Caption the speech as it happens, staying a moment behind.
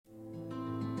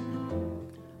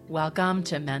Welcome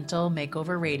to Mental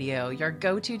Makeover Radio, your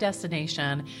go-to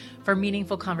destination for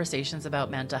meaningful conversations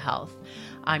about mental health.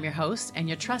 I'm your host and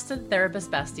your trusted therapist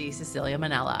bestie, Cecilia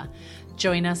Manella.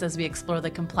 Join us as we explore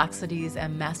the complexities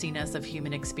and messiness of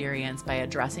human experience by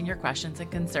addressing your questions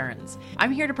and concerns.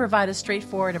 I'm here to provide a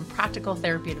straightforward and practical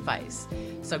therapy advice.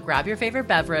 So grab your favorite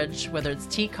beverage, whether it's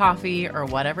tea, coffee, or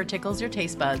whatever tickles your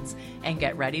taste buds, and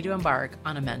get ready to embark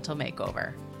on a mental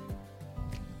makeover.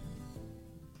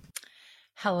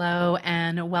 Hello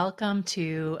and welcome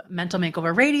to Mental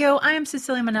Makeover Radio. I am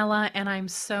Cecilia Manella and I'm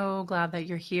so glad that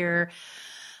you're here.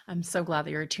 I'm so glad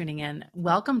that you're tuning in.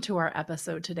 Welcome to our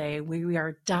episode today. We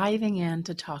are diving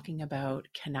into talking about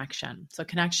connection. So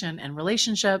connection and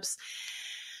relationships,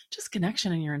 just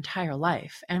connection in your entire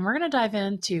life. And we're going to dive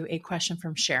into a question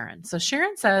from Sharon. So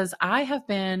Sharon says, I have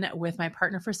been with my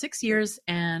partner for 6 years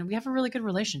and we have a really good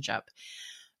relationship.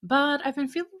 But I've been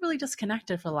feeling really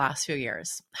disconnected for the last few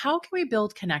years. How can we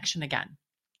build connection again?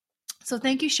 So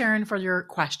thank you, Sharon, for your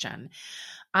question.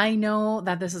 I know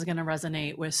that this is going to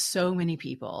resonate with so many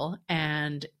people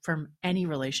and from any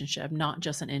relationship, not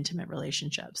just in intimate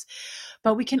relationships.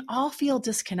 But we can all feel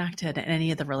disconnected in any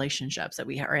of the relationships that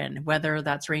we are in, whether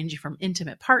that's ranging from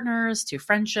intimate partners to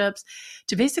friendships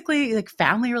to basically like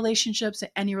family relationships,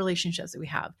 any relationships that we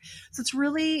have. So it's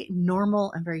really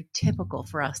normal and very typical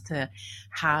for us to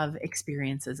have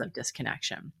experiences of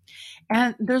disconnection.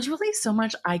 And there's really so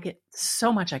much I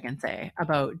can say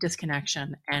about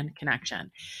disconnection and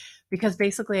connection, because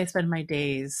basically I spend my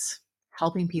days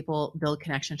helping people build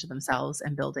connection to themselves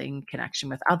and building connection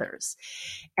with others.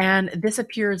 And this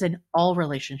appears in all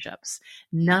relationships.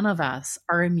 None of us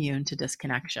are immune to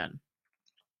disconnection.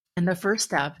 And the first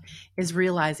step is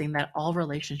realizing that all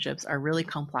relationships are really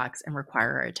complex and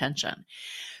require our attention.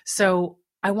 So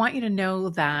I want you to know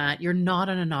that you're not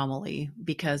an anomaly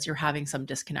because you're having some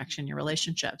disconnection in your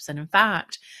relationships. And in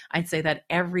fact, I'd say that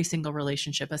every single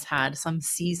relationship has had some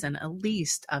season, at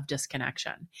least, of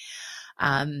disconnection.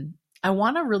 I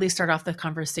want to really start off the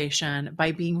conversation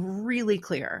by being really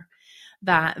clear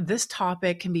that this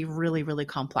topic can be really, really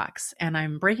complex. And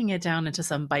I'm breaking it down into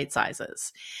some bite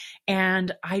sizes.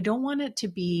 And I don't want it to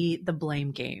be the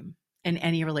blame game in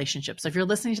any relationship. So if you're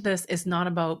listening to this, it's not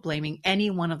about blaming any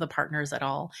one of the partners at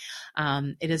all.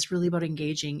 It is really about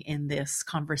engaging in this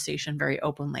conversation very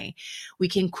openly. We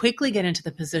can quickly get into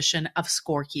the position of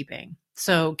scorekeeping.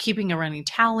 So keeping a running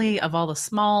tally of all the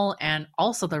small and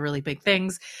also the really big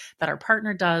things that our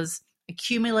partner does,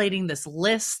 accumulating this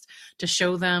list to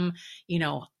show them,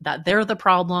 that they're the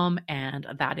problem and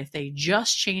that if they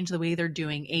just change the way they're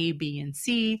doing A, B, and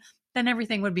C, then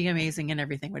everything would be amazing and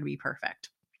everything would be perfect.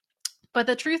 But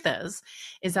the truth is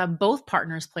that both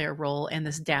partners play a role in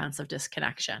this dance of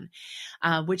disconnection,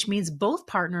 which means both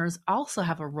partners also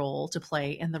have a role to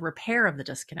play in the repair of the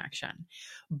disconnection.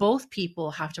 Both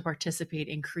people have to participate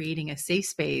in creating a safe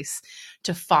space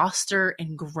to foster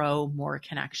and grow more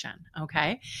connection.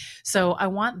 Okay. So I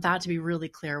want that to be really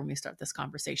clear when we start this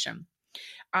conversation.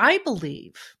 I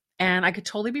believe, and I could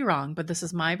totally be wrong, but this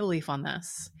is my belief on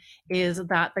this, is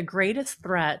that the greatest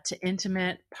threat to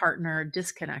intimate partner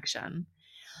disconnection,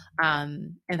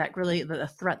 and that really the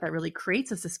threat that really creates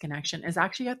this disconnection is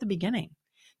actually at the beginning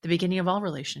of all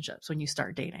relationships when you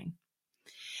start dating.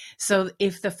 So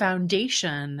if the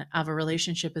foundation of a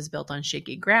relationship is built on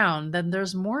shaky ground, then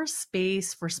there's more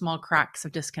space for small cracks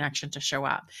of disconnection to show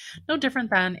up. No different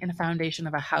than in a foundation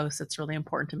of a house. It's really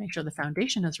important to make sure the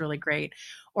foundation is really great,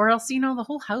 or else, the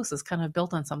whole house is kind of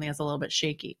built on something that's a little bit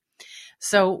shaky.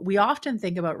 So we often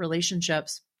think about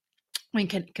relationships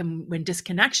when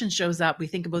disconnection shows up, we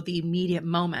think about the immediate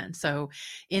moment. So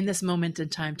in this moment in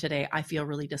time today, I feel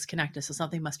really disconnected. So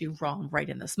something must be wrong right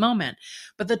in this moment.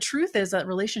 But the truth is that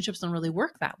relationships don't really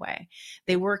work that way.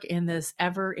 They work in this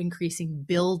ever increasing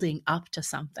building up to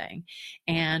something.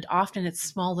 And often it's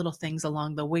small little things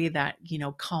along the way that,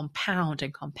 compound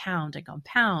and compound and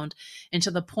compound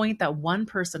into the point that one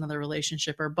person in the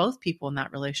relationship or both people in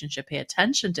that relationship pay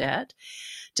attention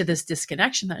to this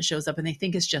disconnection that shows up and they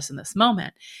think it's just in this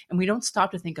moment. And we don't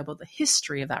stop to think about the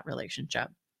history of that relationship.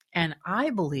 And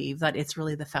I believe that it's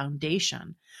really the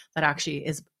foundation that actually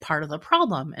is part of the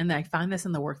problem. And I find this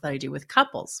in the work that I do with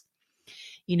couples.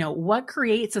 What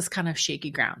creates this kind of shaky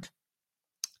ground?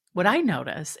 What I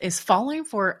notice is falling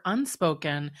for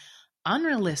unspoken,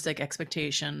 unrealistic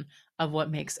expectation of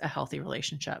what makes a healthy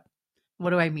relationship.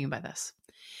 What do I mean by this?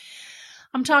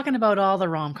 I'm talking about all the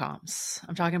rom-coms.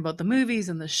 I'm talking about the movies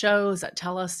and the shows that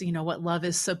tell us, what love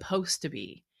is supposed to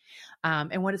be.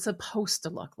 and what it's supposed to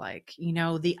look like.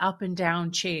 The up and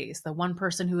down chase, the one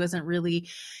person who isn't really,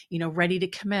 ready to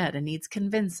commit and needs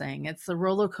convincing. It's the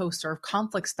roller coaster of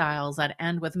conflict styles that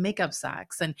end with makeup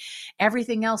sex and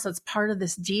everything else that's part of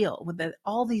this deal with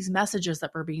all these messages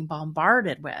that we're being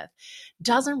bombarded with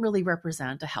doesn't really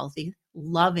represent a healthy,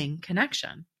 loving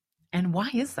connection. And why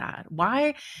is that?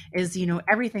 Why is,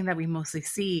 everything that we mostly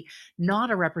see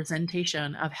not a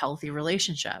representation of healthy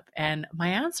relationship? And my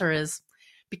answer is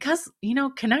because,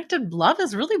 connected love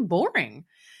is really boring.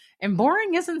 And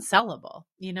boring isn't sellable.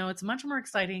 It's much more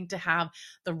exciting to have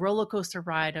the roller coaster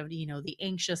ride of, the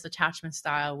anxious attachment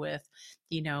style with,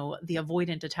 the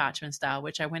avoidant attachment style,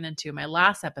 which I went into in my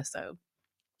last episode.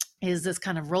 Is this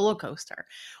kind of roller coaster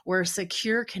where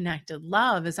secure connected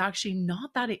love is actually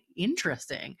not that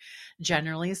interesting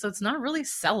generally. So it's not really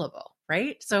sellable,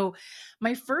 right? So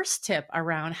my first tip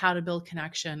around how to build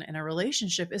connection in a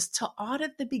relationship is to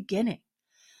audit the beginning.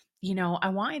 I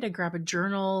want you to grab a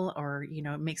journal or,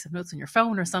 make some notes on your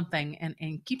phone or something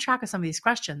and keep track of some of these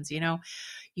questions.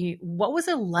 What was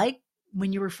it like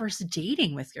when you were first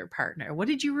dating with your partner? What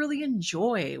did you really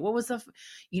enjoy? What's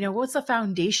the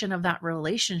foundation of that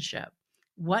relationship?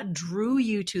 What drew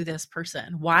you to this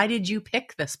person? Why did you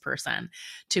pick this person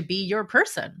to be your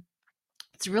person?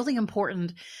 It's really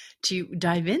important to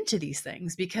dive into these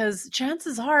things because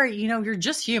chances are, you're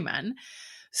just human.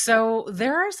 So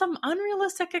there are some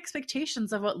unrealistic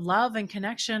expectations of what love and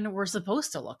connection were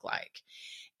supposed to look like.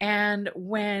 And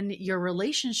when your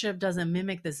relationship doesn't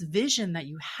mimic this vision that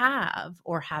you have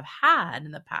or have had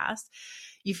in the past,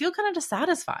 you feel kind of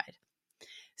dissatisfied.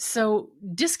 So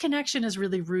disconnection is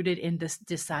really rooted in this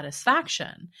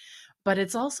dissatisfaction, but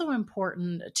it's also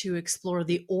important to explore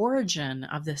the origin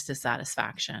of this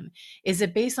dissatisfaction. Is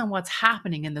it based on what's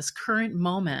happening in this current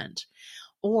moment?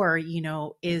 Or,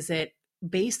 is it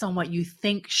based on what you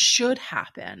think should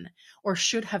happen or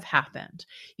should have happened?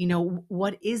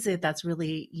 What is it that's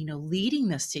really, leading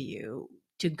this to you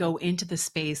to go into the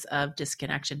space of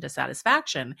disconnection,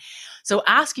 dissatisfaction? So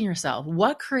asking yourself,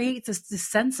 what creates this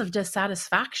sense of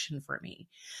dissatisfaction for me?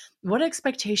 What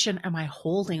expectation am I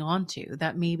holding on to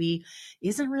that maybe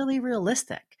isn't really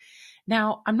realistic?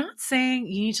 Now, I'm not saying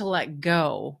you need to let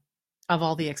go of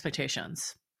all the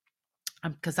expectations,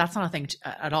 because that's not a thing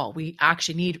at all. We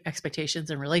actually need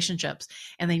expectations in relationships,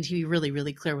 and they need to be really,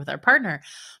 really clear with our partner.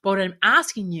 But what I'm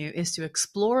asking you is to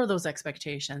explore those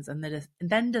expectations and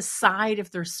then decide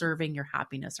if they're serving your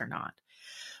happiness or not.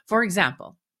 For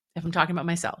example, if I'm talking about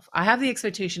myself, I have the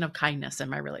expectation of kindness in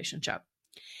my relationship,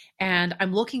 and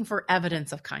I'm looking for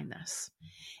evidence of kindness.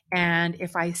 And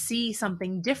if I see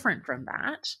something different from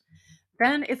that,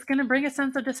 then it's going to bring a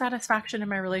sense of dissatisfaction in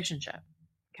my relationship.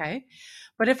 Okay.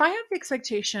 But if I have the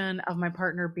expectation of my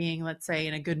partner being, let's say,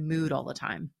 in a good mood all the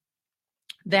time,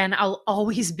 then I'll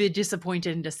always be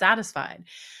disappointed and dissatisfied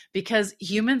because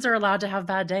humans are allowed to have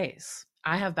bad days.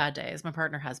 I have bad days. My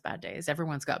partner has bad days.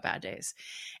 Everyone's got bad days.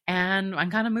 And I'm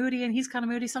kind of moody and he's kind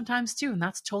of moody sometimes too. And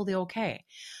that's totally okay.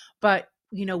 But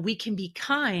we can be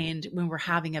kind when we're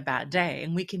having a bad day,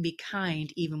 and we can be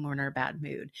kind even when we're in a bad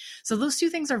mood. So those two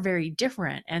things are very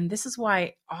different. And this is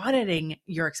why auditing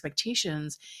your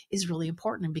expectations is really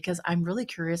important, because I'm really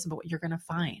curious about what you're going to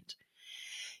find.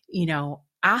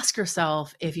 Ask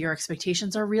yourself if your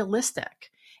expectations are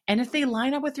realistic and if they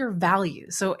line up with your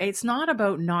values. So it's not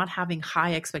about not having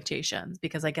high expectations,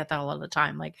 because I get that a lot of the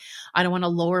time. Like, I don't want to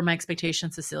lower my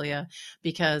expectations, Cecilia,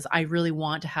 because I really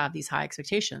want to have these high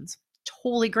expectations.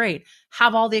 Totally great.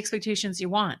 Have all the expectations you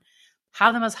want.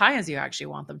 Have them as high as you actually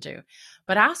want them to.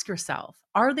 But ask yourself,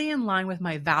 are they in line with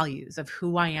my values of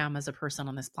who I am as a person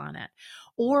on this planet?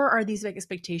 Or are these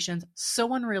expectations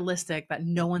so unrealistic that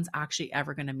no one's actually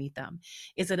ever going to meet them?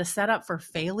 Is it a setup for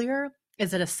failure?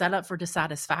 Is it a setup for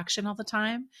dissatisfaction all the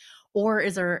time? Or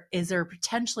is there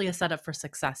potentially a setup for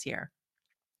success here?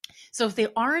 So if they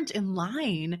aren't in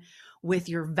line with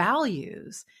your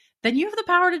values, then you have the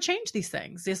power to change these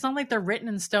things. It's not like they're written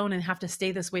in stone and have to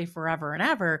stay this way forever and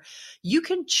ever. You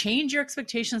can change your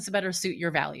expectations to better suit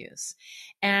your values.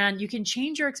 And you can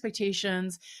change your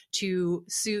expectations to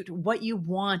suit what you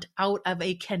want out of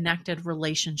a connected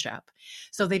relationship.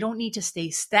 So they don't need to stay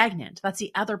stagnant. That's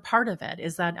the other part of it,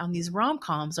 is that on these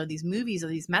rom-coms or these movies or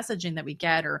these messaging that we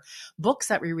get or books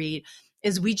that we read,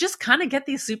 is we just kind of get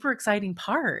the super exciting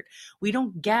part. We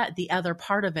don't get the other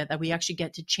part of it, that we actually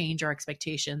get to change our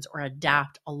expectations or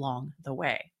adapt along the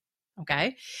way.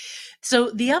 Okay. So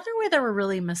the other way that we're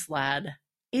really misled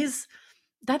is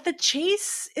that the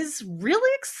chase is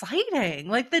really exciting.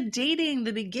 Like the dating,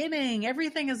 the beginning,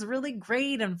 everything is really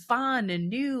great and fun and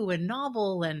new and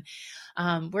novel. And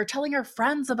we're telling our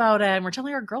friends about it, and we're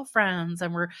telling our girlfriends,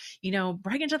 and we're,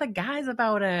 bragging to the guys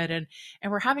about it. And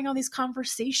we're having all these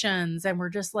conversations, and we're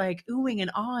just like oohing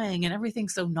and awing, and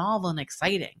everything's so novel and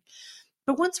exciting.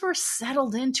 But once we're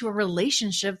settled into a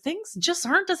relationship, things just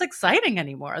aren't as exciting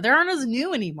anymore. They aren't as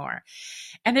new anymore.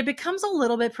 And it becomes a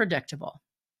little bit predictable.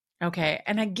 Okay.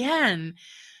 And again,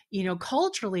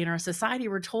 culturally in our society,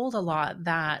 we're told a lot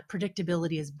that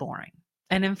predictability is boring.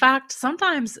 And in fact,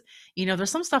 sometimes, there's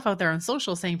some stuff out there on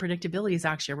social saying predictability is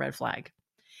actually a red flag.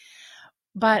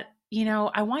 But,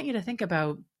 I want you to think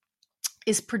about,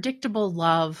 is predictable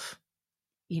love,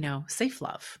 safe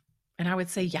love? And I would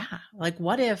say, yeah. Like,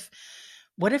 what if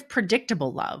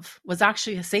predictable love was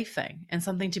actually a safe thing and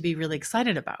something to be really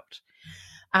excited about?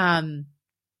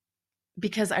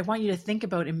 Because I want you to think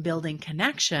about, in building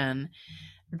connection,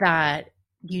 that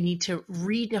you need to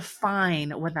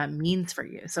redefine what that means for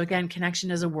you. So again, connection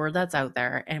is a word that's out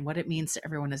there, and what it means to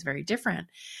everyone is very different.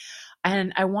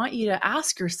 And I want you to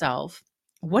ask yourself,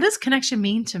 what does connection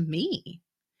mean to me?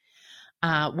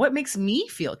 What makes me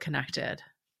feel connected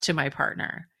to my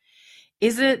partner?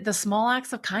 Is it the small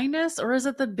acts of kindness, or is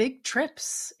it the big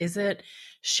trips? Is it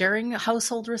sharing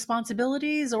household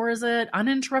responsibilities, or is it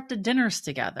uninterrupted dinners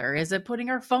together? Is it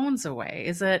putting our phones away?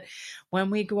 Is it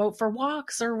when we go out for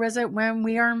walks, or is it when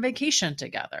we are on vacation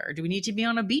together? Do we need to be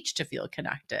on a beach to feel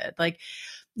connected? Like,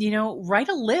 write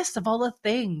a list of all the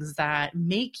things that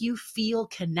make you feel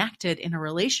connected in a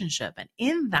relationship. And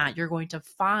in that, you're going to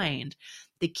find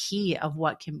the key of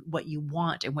what you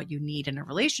want and what you need in a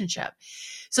relationship.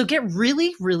 So get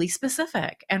really, really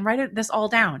specific and write this all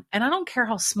down. And I don't care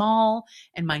how small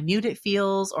and minute it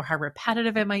feels or how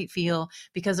repetitive it might feel,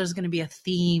 because there's going to be a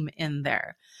theme in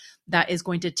there that is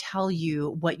going to tell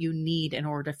you what you need in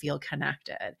order to feel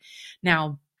connected.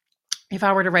 Now, if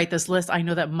I were to write this list, I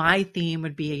know that my theme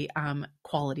would be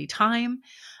quality time.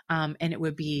 And it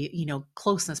would be,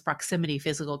 closeness, proximity,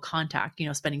 physical contact,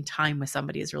 spending time with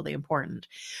somebody is really important.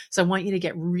 So I want you to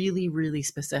get really, really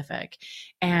specific.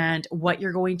 And what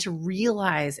you're going to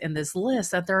realize in this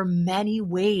list, that there are many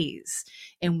ways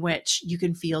in which you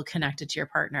can feel connected to your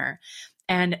partner.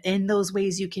 And in those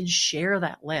ways, you can share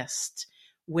that list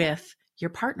with your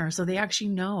partner so they actually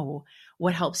know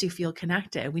what helps you feel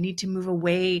connected. We need to move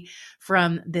away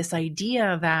from this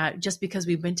idea that just because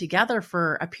we've been together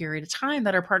for a period of time,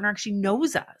 that our partner actually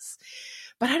knows us.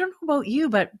 But I don't know about you,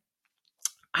 but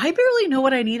I barely know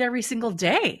what I need every single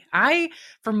day.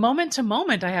 From moment to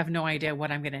moment, I have no idea what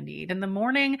I'm going to need. In the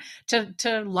morning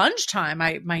to lunchtime,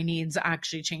 my needs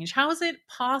actually change. How is it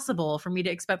possible for me to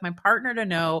expect my partner to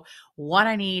know what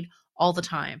I need all the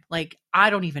time? Like, I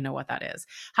don't even know what that is.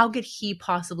 How could he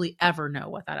possibly ever know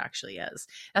what that actually is?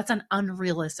 That's an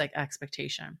unrealistic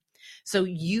expectation. So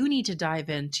you need to dive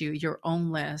into your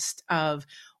own list of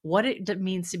what it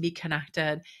means to be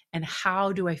connected, and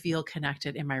how do I feel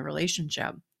connected in my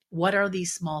relationship? What are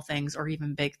these small things or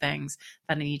even big things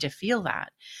that I need to feel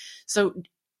that? So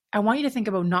I want you to think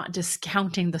about not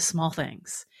discounting the small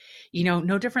things.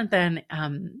 No different than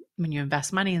when you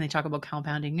invest money and they talk about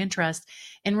compounding interest.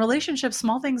 In relationships,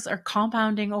 small things are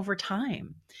compounding over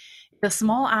time. The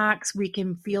small acts, we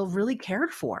can feel really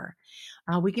cared for.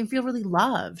 We can feel really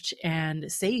loved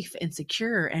and safe and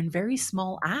secure, and very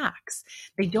small acts.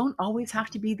 They don't always have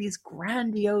to be these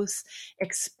grandiose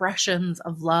expressions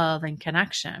of love and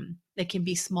connection. It can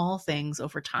be small things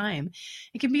over time.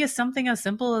 It can be something as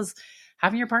simple as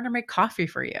having your partner make coffee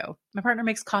for you. My partner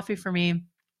makes coffee for me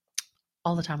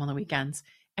all the time on the weekends,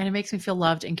 and it makes me feel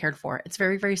loved and cared for. It's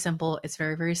very, very simple. It's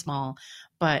very, very small,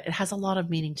 but it has a lot of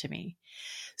meaning to me.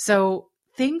 So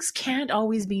things can't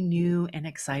always be new and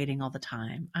exciting all the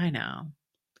time. I know.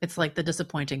 It's like the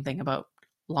disappointing thing about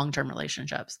long-term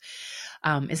relationships,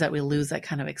 is that we lose that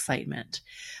kind of excitement.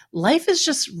 Life is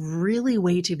just really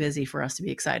way too busy for us to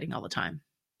be exciting all the time.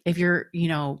 If you're,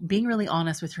 being really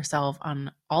honest with yourself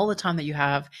on all the time that you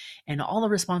have and all the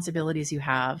responsibilities you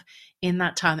have in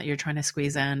that time that you're trying to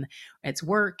squeeze in, it's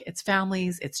work, it's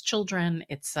families, it's children,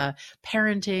 it's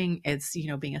parenting, it's,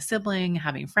 being a sibling,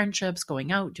 having friendships,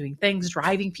 going out, doing things,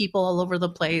 driving people all over the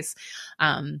place.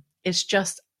 It's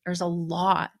just, there's a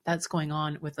lot that's going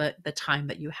on with the time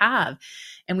that you have.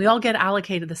 And we all get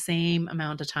allocated the same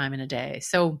amount of time in a day.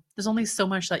 So there's only so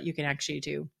much that you can actually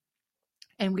do.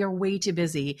 And we are way too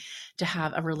busy to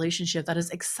have a relationship that is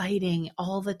exciting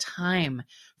all the time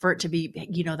for it to be,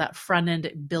 that front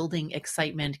end building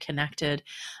excitement, connected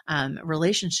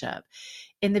relationship.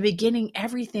 in the beginning,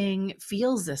 everything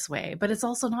feels this way, but it's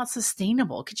also not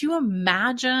sustainable. Could you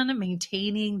imagine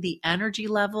maintaining the energy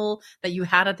level that you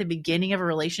had at the beginning of a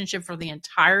relationship for the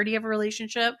entirety of a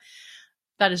relationship?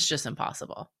 That is just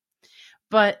impossible.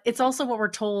 But it's also what we're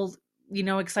told,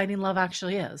 exciting love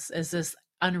actually is this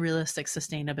unrealistic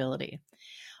sustainability.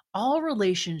 All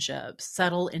relationships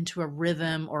settle into a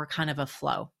rhythm or kind of a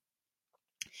flow.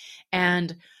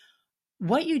 And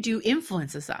what you do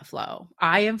influences that flow.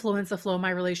 I influence the flow of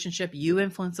my relationship. You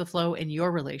influence the flow in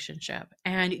your relationship.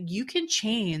 And you can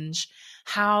change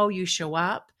how you show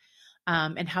up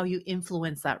and how you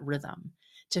influence that rhythm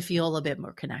to feel a bit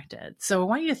more connected. So I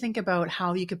want you to think about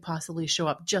how you could possibly show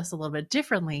up just a little bit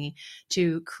differently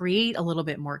to create a little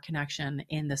bit more connection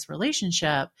in this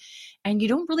relationship. And you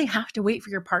don't really have to wait for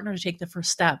your partner to take the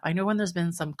first step. I know when there's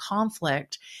been some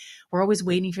conflict, we're always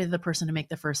waiting for the person to make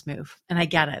the first move. And I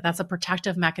get it. That's a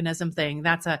protective mechanism thing.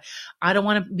 I don't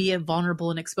want to be vulnerable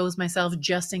and expose myself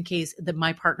just in case that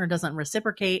my partner doesn't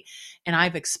reciprocate and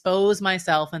I've exposed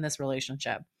myself in this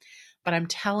relationship. But I'm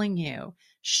telling you,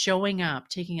 showing up,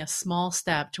 taking a small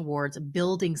step towards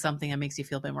building something that makes you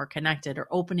feel a bit more connected, or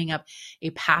opening up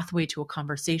a pathway to a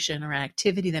conversation or an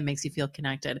activity that makes you feel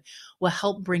connected, will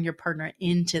help bring your partner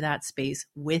into that space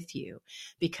with you.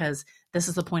 Because this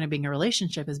is the point of being a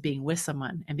relationship, is being with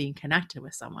someone and being connected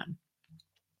with someone.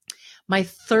 My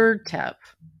third tip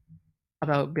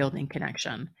about building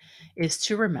connection is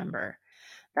to remember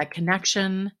that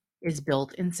connection is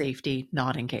built in safety,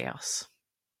 not in chaos.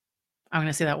 I'm going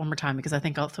to say that one more time because I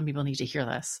think some people need to hear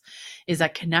this, is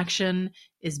that connection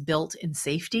is built in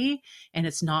safety and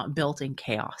it's not built in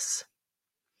chaos.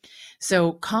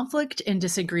 So conflict and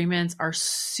disagreements are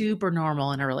super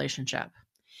normal in a relationship.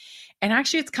 And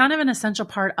actually, it's kind of an essential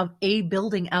part of a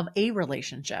building of a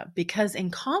relationship, because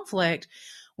in conflict,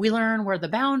 we learn where the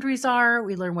boundaries are.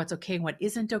 We learn what's okay and what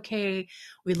isn't okay.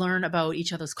 We learn about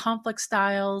each other's conflict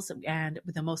styles. And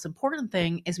the most important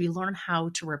thing is we learn how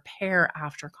to repair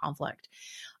after conflict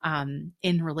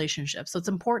in relationships. So it's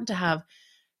important to have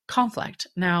conflict.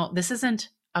 Now, this isn't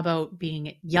about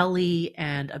being yelly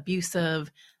and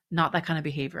abusive, not that kind of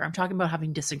behavior. I'm talking about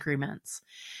having disagreements.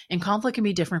 And conflict can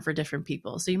be different for different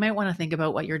people. So you might want to think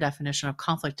about what your definition of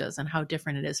conflict is and how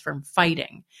different it is from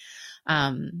fighting.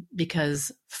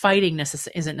 Because fighting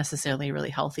isn't necessarily really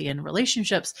healthy in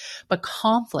relationships, but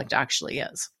conflict actually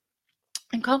is.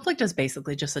 And conflict is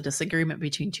basically just a disagreement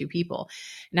between two people.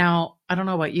 Now, I don't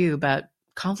know about you, but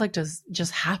conflict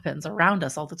just happens around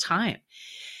us all the time.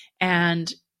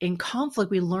 And in conflict,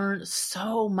 we learn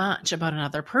so much about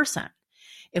another person.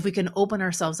 If we can open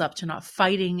ourselves up to not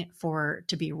fighting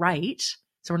to be right,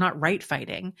 so we're not right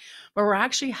fighting, but we're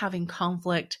actually having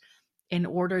conflict in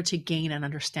order to gain an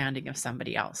understanding of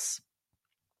somebody else.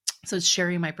 So it's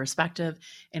sharing my perspective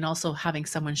and also having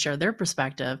someone share their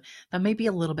perspective that may be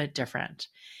a little bit different.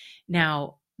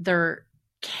 Now, there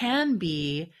can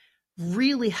be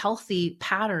really healthy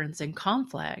patterns in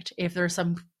conflict if there's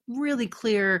some really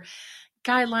clear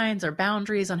guidelines or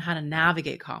boundaries on how to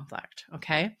navigate conflict,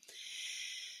 okay?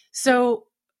 So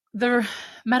the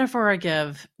metaphor I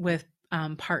give with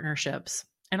partnerships,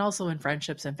 and also in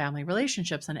friendships and family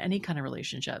relationships and any kind of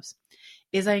relationships,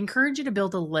 is I encourage you to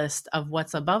build a list of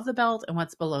what's above the belt and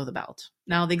what's below the belt.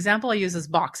 Now, the example I use is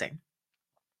boxing.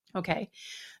 Okay.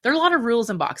 There are a lot of rules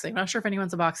in boxing. I'm not sure if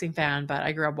anyone's a boxing fan, but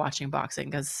I grew up watching boxing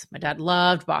because my dad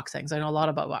loved boxing. So I know a lot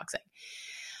about boxing.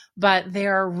 But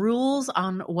there are rules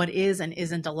on what is and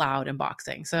isn't allowed in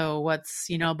boxing. So what's,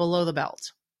 below the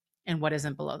belt and what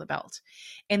isn't below the belt.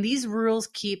 And these rules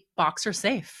keep boxers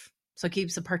safe. So it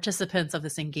keeps the participants of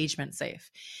this engagement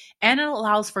safe. And it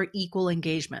allows for equal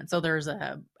engagement. So there's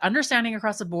a understanding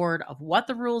across the board of what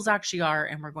the rules actually are,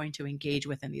 and we're going to engage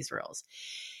within these rules.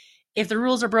 If the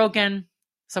rules are broken,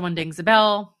 someone dings the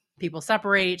bell, people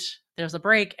separate, there's a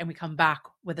break, and we come back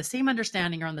with the same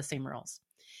understanding or on the same rules.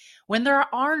 When there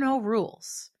are no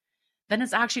rules, then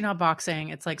it's actually not boxing.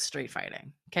 It's like street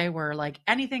fighting, okay? Where like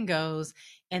anything goes,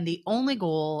 and the only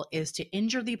goal is to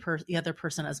injure the other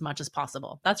person as much as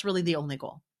possible. That's really the only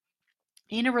goal.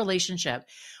 In a relationship,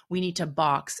 we need to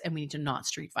box and we need to not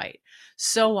street fight.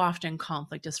 So often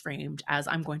conflict is framed as,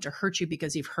 I'm going to hurt you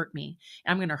because you've hurt me.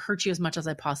 And I'm going to hurt you as much as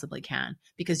I possibly can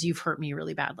because you've hurt me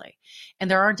really badly.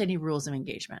 And there aren't any rules of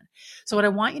engagement. So what I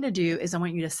want you to do is I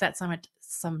want you to set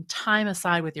some time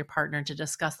aside with your partner to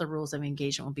discuss the rules of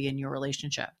engagement will be in your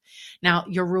relationship. Now,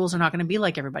 your rules are not going to be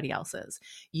like everybody else's.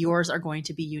 Yours are going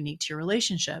to be unique to your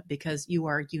relationship because you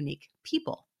are unique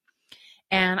people.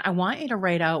 And I want you to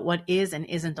write out what is and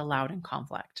isn't allowed in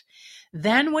conflict.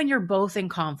 Then when you're both in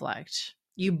conflict,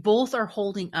 You both are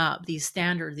holding up these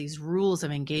standards, these rules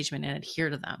of engagement, and adhere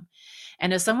to them.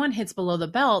 And if someone hits below the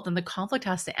belt, then the conflict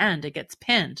has to end. It gets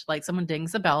pinned, like someone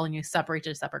dings the bell and you separate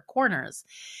to separate corners.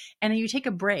 And then you take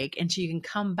a break until you can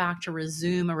come back to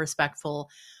resume a respectful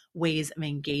ways of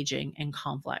engaging in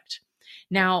conflict.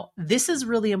 Now, this is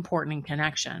really important in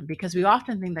connection because we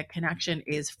often think that connection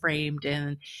is framed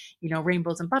in,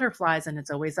 rainbows and butterflies, and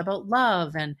it's always about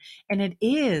love. And it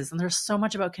is. And there's so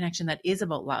much about connection that is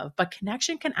about love, but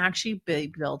connection can actually be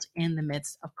built in the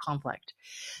midst of conflict.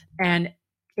 And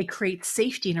it creates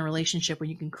safety in a relationship when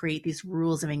you can create these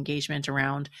rules of engagement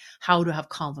around how to have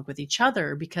conflict with each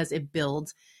other, because it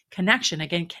builds connection.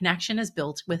 Again, connection is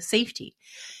built with safety.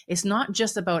 It's not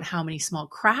just about how many small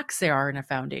cracks there are in a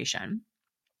foundation,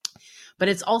 but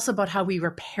it's also about how we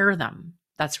repair them.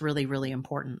 That's really, really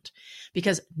important,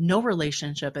 because no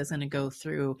relationship is going to go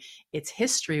through its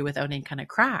history without any kind of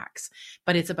cracks,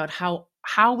 but it's about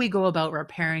how we go about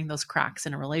repairing those cracks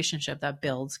in a relationship that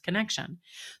builds connection.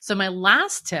 So my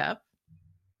last tip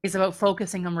is about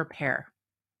focusing on repair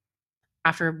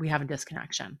after we have a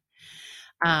disconnection.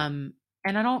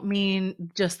 And I don't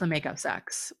mean just the makeup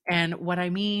sex. And what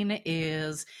I mean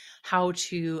is how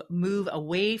to move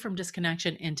away from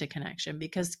disconnection into connection,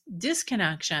 because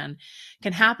disconnection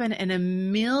can happen in a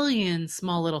million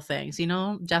small little things,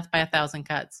 death by 1,000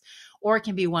 cuts, or it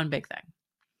can be one big thing.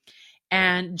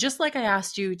 And just like I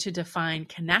asked you to define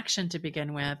connection to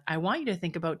begin with, I want you to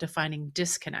think about defining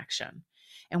disconnection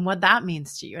and what that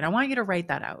means to you. And I want you to write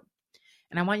that out.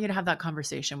 And I want you to have that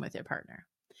conversation with your partner.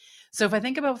 So if I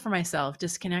think about for myself,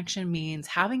 disconnection means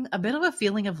having a bit of a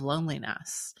feeling of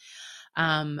loneliness,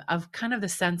 of kind of the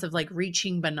sense of like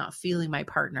reaching but not feeling my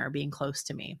partner being close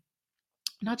to me,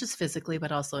 not just physically,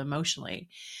 but also emotionally.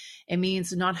 It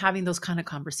means not having those kind of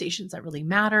conversations that really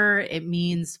matter. It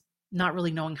means not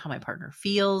really knowing how my partner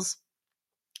feels.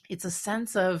 It's a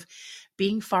sense of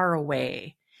being far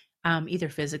away, either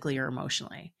physically or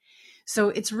emotionally. So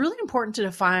it's really important to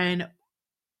define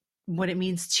what it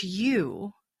means to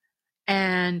you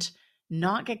and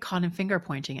not get caught in finger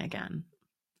pointing again.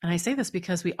 And I say this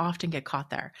because we often get caught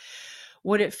there.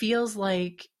 What it feels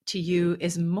like to you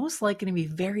is most likely to be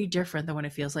very different than what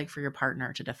it feels like for your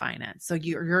partner to define it. So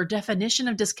your definition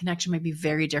of disconnection might be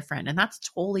very different, and that's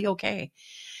totally okay.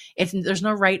 There's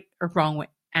no right or wrong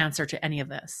answer to any of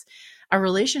this. A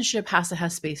relationship has to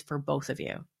have space for both of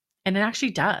you. And it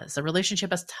actually does. A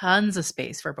relationship has tons of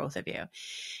space for both of you.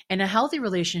 And a healthy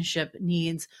relationship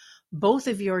needs both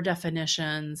of your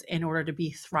definitions in order to be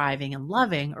thriving and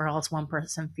loving, or else one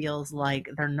person feels like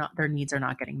their needs are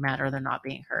not getting met or they're not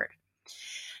being heard.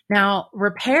 Now,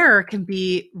 repair can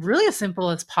be really as simple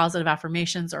as positive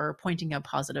affirmations or pointing out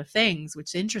positive things,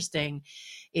 which is interesting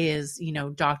is,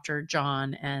 Dr.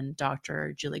 John and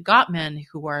Dr. Julie Gottman,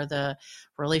 who are the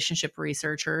relationship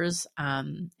researchers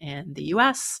in the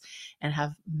US and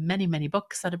have many, many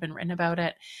books that have been written about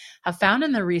it, have found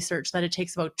in the research that it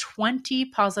takes about 20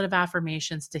 positive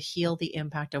affirmations to heal the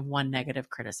impact of one negative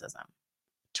criticism.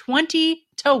 20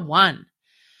 to 1.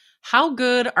 How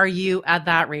good are you at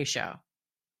that ratio?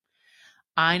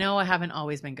 I know I haven't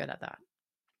always been good at that.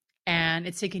 And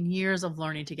it's taken years of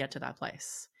learning to get to that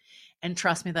place. And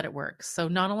trust me that it works. So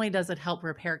not only does it help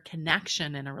repair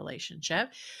connection in a relationship,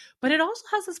 but it also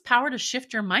has this power to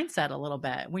shift your mindset a little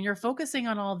bit. When you're focusing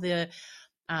on all the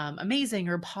amazing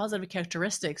or positive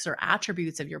characteristics or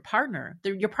attributes of your partner,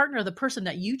 the person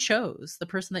that you chose,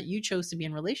 to be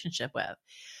in relationship with,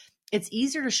 it's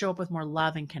easier to show up with more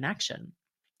love and connection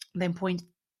than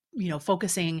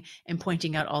focusing and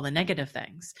pointing out all the negative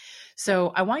things.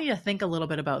 So I want you to think a little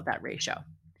bit about that ratio.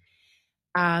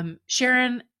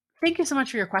 Sharon, thank you so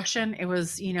much for your question. It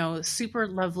was, super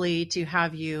lovely to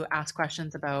have you ask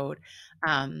questions about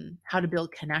how to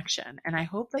build connection. And I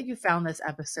hope that you found this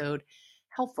episode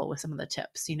helpful with some of the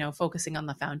tips, focusing on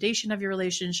the foundation of your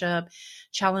relationship,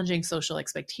 challenging social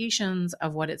expectations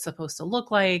of what it's supposed to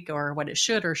look like or what it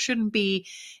should or shouldn't be,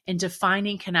 and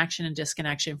defining connection and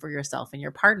disconnection for yourself and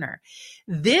your partner.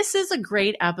 This is a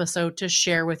great episode to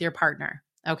share with your partner.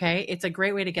 Okay. It's a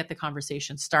great way to get the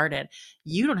conversation started.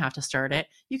 You don't have to start it.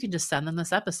 You can just send them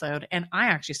this episode and I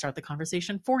actually start the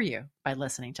conversation for you by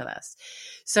listening to this.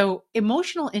 So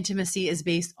emotional intimacy is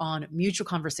based on mutual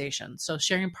conversation. So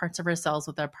sharing parts of ourselves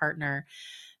with our partner,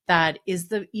 that is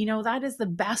the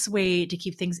best way to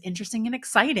keep things interesting and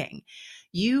exciting.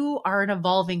 You are an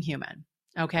evolving human.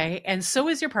 Okay. And so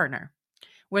is your partner.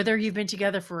 Whether you've been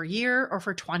together for a year or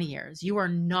for 20 years, you are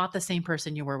not the same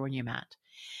person you were when you met.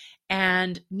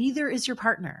 And neither is your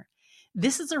partner.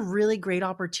 this is a really great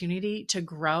opportunity to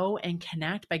grow and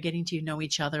connect by getting to know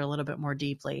each other a little bit more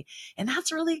deeply. And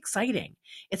that's really exciting.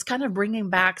 It's kind of bringing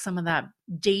back some of that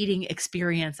dating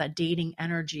experience, that dating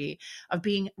energy of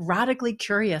being radically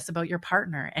curious about your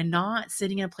partner and not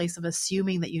sitting in a place of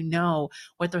assuming that you know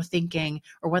what they're thinking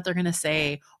or what they're going to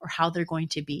say or how they're going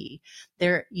to be.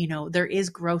 There is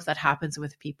growth that happens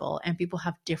with people, and people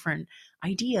have different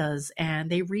ideas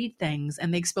and they read things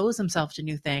and they expose themselves to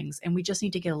new things. And we just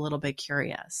need to get a little bit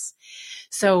curious.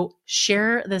 So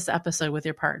share this episode with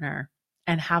your partner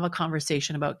and have a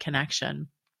conversation about connection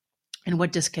and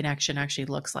what disconnection actually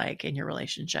looks like in your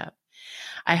relationship.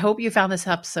 I hope you found this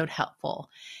episode helpful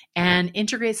and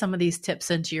integrate some of these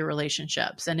tips into your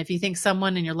relationships. And if you think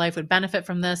someone in your life would benefit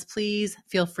from this, please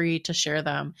feel free to share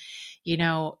them.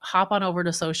 Hop on over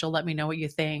to social, let me know what you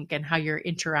think and how you're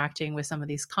interacting with some of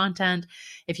these content.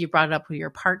 If you brought it up with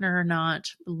your partner or not,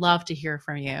 love to hear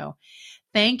from you.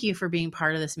 Thank you for being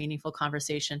part of this meaningful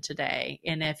conversation today.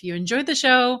 And if you enjoyed the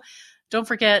show, don't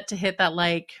forget to hit that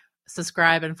like,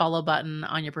 subscribe, and follow button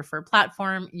on your preferred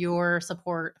platform. Your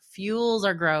support fuels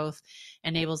our growth,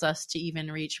 enables us to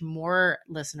even reach more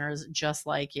listeners just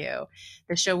like you.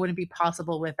 The show wouldn't be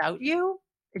possible without you.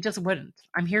 It just wouldn't.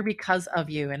 I'm here because of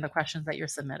you and the questions that you're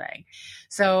submitting.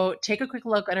 So take a quick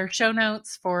look at our show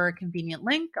notes for a convenient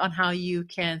link on how you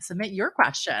can submit your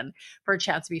question for a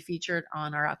chance to be featured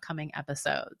on our upcoming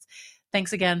episodes.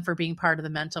 Thanks again for being part of the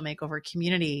Mental Makeover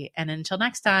community. And until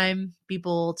next time, be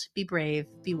bold, be brave,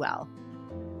 be well.